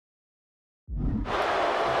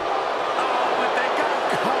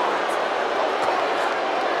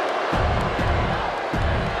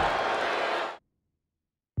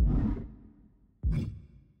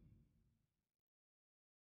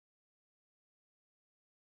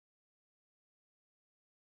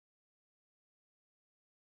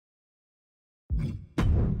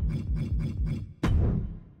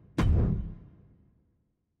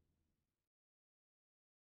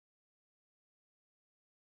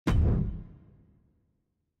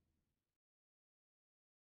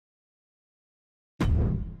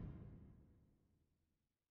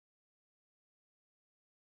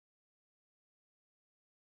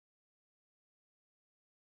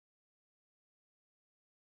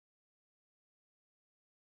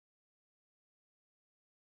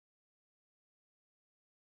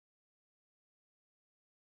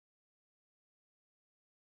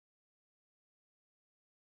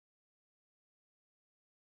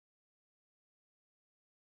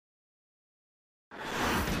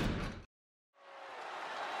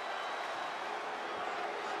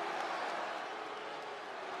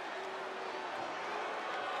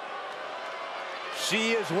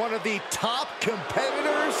She is one of the top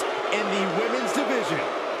competitors in the women's division.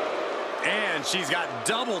 And she's got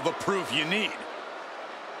double the proof you need.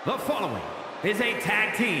 The following is a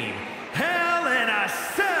tag team Hell in a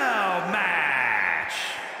Cell match.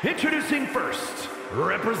 Introducing first,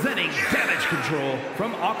 representing Damage Control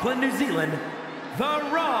from Auckland, New Zealand, the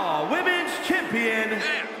Raw Women's Champion,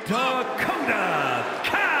 Dakota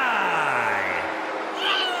Kai.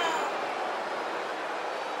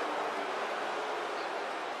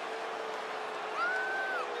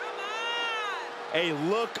 A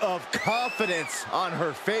look of confidence on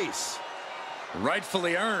her face.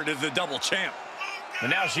 Rightfully earned as the double champ.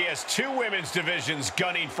 And now she has two women's divisions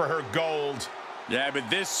gunning for her gold. Yeah, but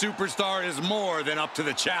this superstar is more than up to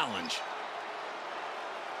the challenge.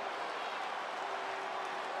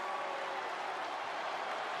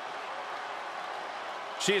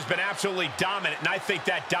 She has been absolutely dominant, and I think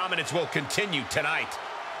that dominance will continue tonight.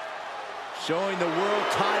 Showing the world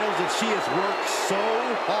titles that she has worked so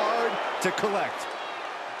hard to collect.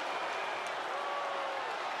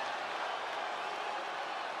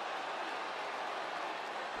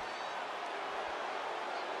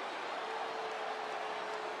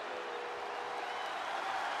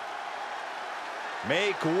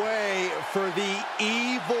 Make way for the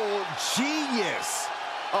evil genius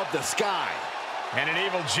of the sky. And an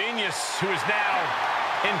evil genius who is now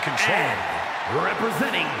in control. And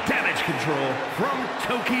representing Damage Control from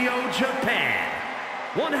Tokyo, Japan,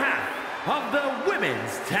 one half of the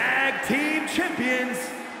Women's Tag Team Champions,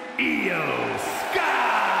 Io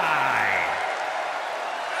Sky.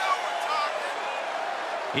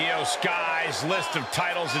 Io Sky's list of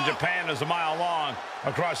titles in Japan is a mile long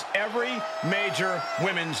across every major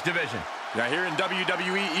women's division. Now here in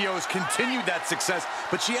WWE, Io's continued that success,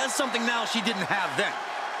 but she has something now she didn't have then.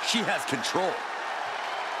 She has control.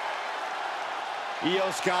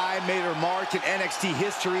 Io Sky made her mark in NXT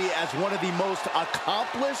history as one of the most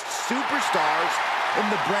accomplished superstars in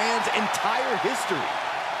the brand's entire history.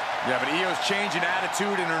 Yeah, but Io's change in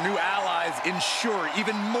attitude and her new allies ensure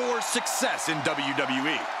even more success in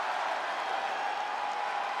WWE.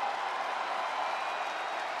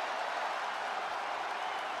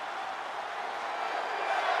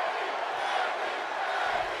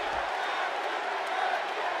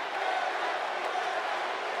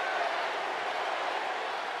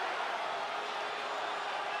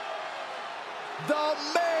 The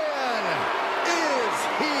man is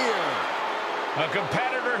here. A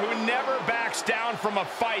competitor who never backs down from a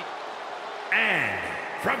fight. And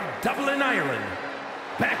from Dublin, Ireland,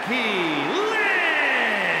 BeckY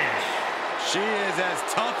Lynch. She is as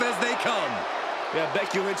tough as they come. Yeah,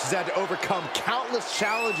 BeckY Lynch has had to overcome countless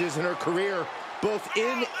challenges in her career, both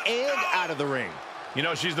in and out of the ring. You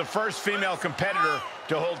know, she's the first female competitor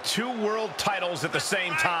to hold two world titles at the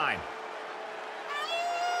same time.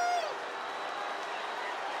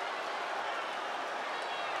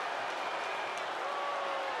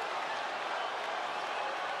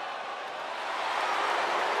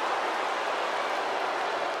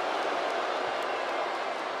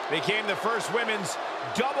 Became the first women's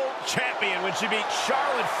double champion when she beat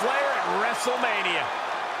Charlotte Flair at WrestleMania.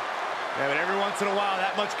 Yeah, but every once in a while,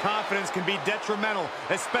 that much confidence can be detrimental,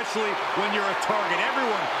 especially when you're a target.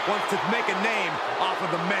 Everyone wants to make a name off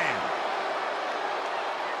of the man.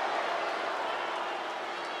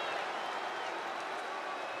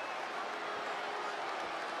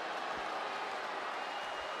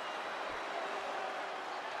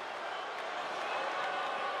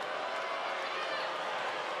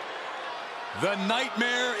 The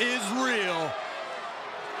nightmare is real.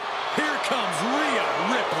 Here comes Rhea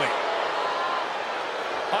Ripley.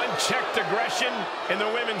 Unchecked aggression in the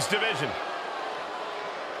women's division.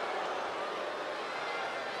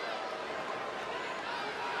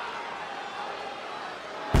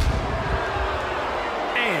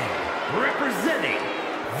 And representing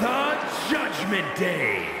the Judgment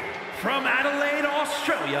Day from Adelaide,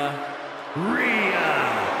 Australia,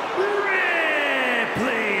 RheA Ripley.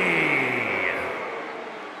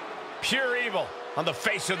 Pure evil on the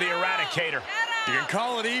face of the Eradicator. You can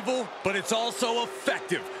call it evil, but it's also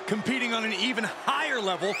effective, competing on an even higher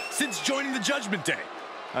level since joining the Judgment Day.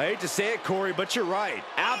 I hate to say it, Corey, but you're right.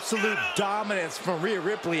 Absolute dominance from Rhea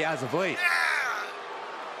Ripley as of late.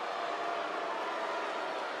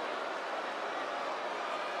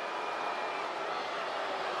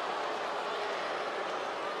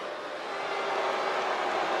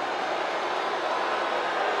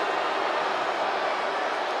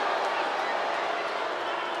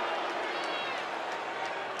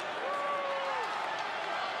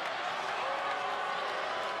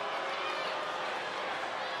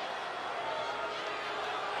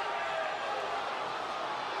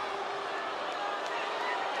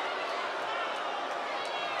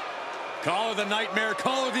 Call her the Nightmare,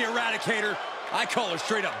 call her the Eradicator. I call her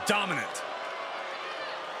straight up dominant.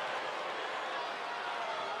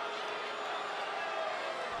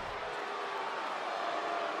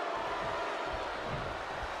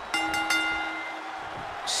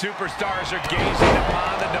 Superstars are gazing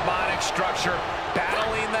upon the demonic structure,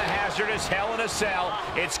 battling the hazardous Hell in a Cell.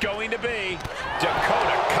 It's going to be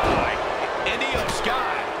Dakota Kai and Io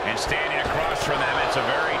Sky. And standing across from them, it's a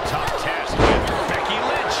very tough test with Becky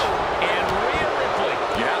Lynch and Rhea RipLeY.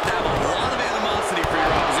 You have to have a lot of animosity for your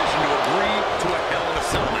opposition to agree to a Hell in a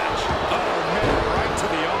Cell match. Oh, man, right to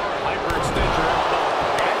the arm. Hyperextend your elbow.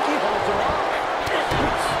 Becky holds her up.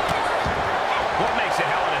 What makes a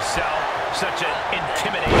Hell in a Cell such an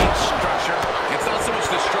intimidating structure? It's not so much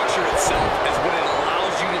the structure itself as what it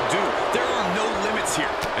allows you to do. There are no limits here.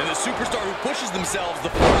 And the superstar who pushes themselves the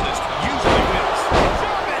furthest usually wins.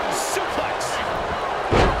 German suplex.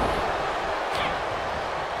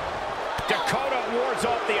 Dakota wards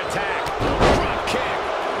off the attack. Drop kick.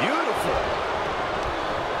 Beautiful.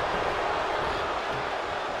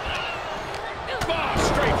 Oh,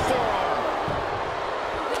 straight forearm.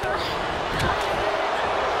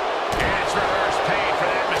 And it's reverse pain for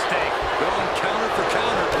that mistake. Going counter for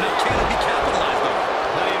counter. Now can it be capitalized on?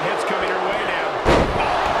 Plenty of hits coming her way now.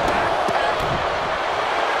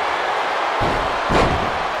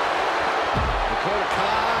 Dakota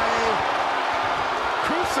Kai.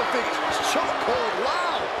 Crucifix chokehold.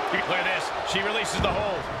 Wow. Look at this. She releases the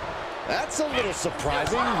hold. That's a little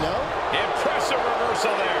surprising, no? Impressive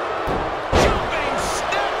reversal there. Jumping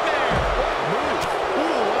snap there. What move?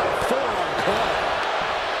 Ooh, what a forearm club.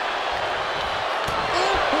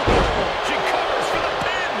 She covers for the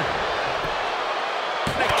pin.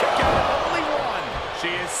 The kick out, only one.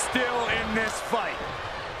 She is still in this fight.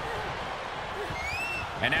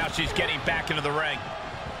 And now she's getting back into the ring.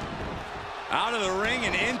 Out of the ring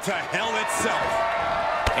and into Hell itself.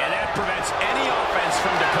 And that prevents any offense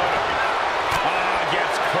from Dakota.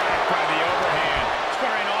 Gets cracked by the overhand.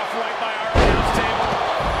 Squaring off right by our announce table.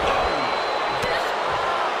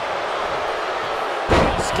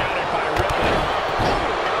 Well scouted by RipLeY.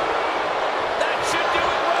 That should do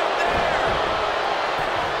it right there.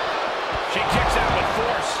 She kicks out with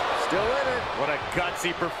force. Still in it. What a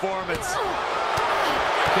gutsy performance.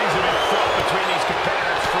 Things have been fraught between these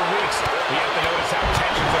competitors for weeks. You have to notice how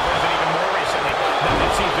tensions have risen even more recently.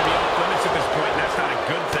 Nothing seems to be off limits at this point, and that's not a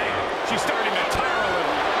good thing. She's starting to tire a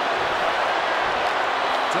little.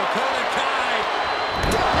 Dakota Kai.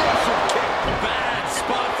 Domination kick. Bad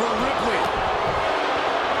spot for RipLeY.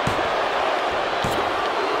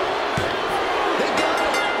 They got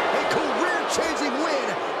it. A career-changing win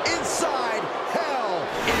inside Hell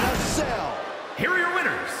in a Cell. Here are your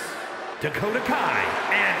winners, Dakota Kai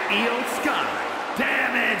and Io Sky.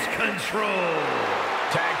 Damage control.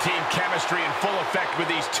 Tag team chemistry in full effect with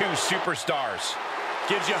these two superstars.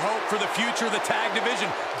 Gives you hope for the future of the tag division.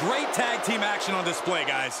 Great tag team action on display,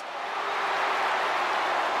 guys.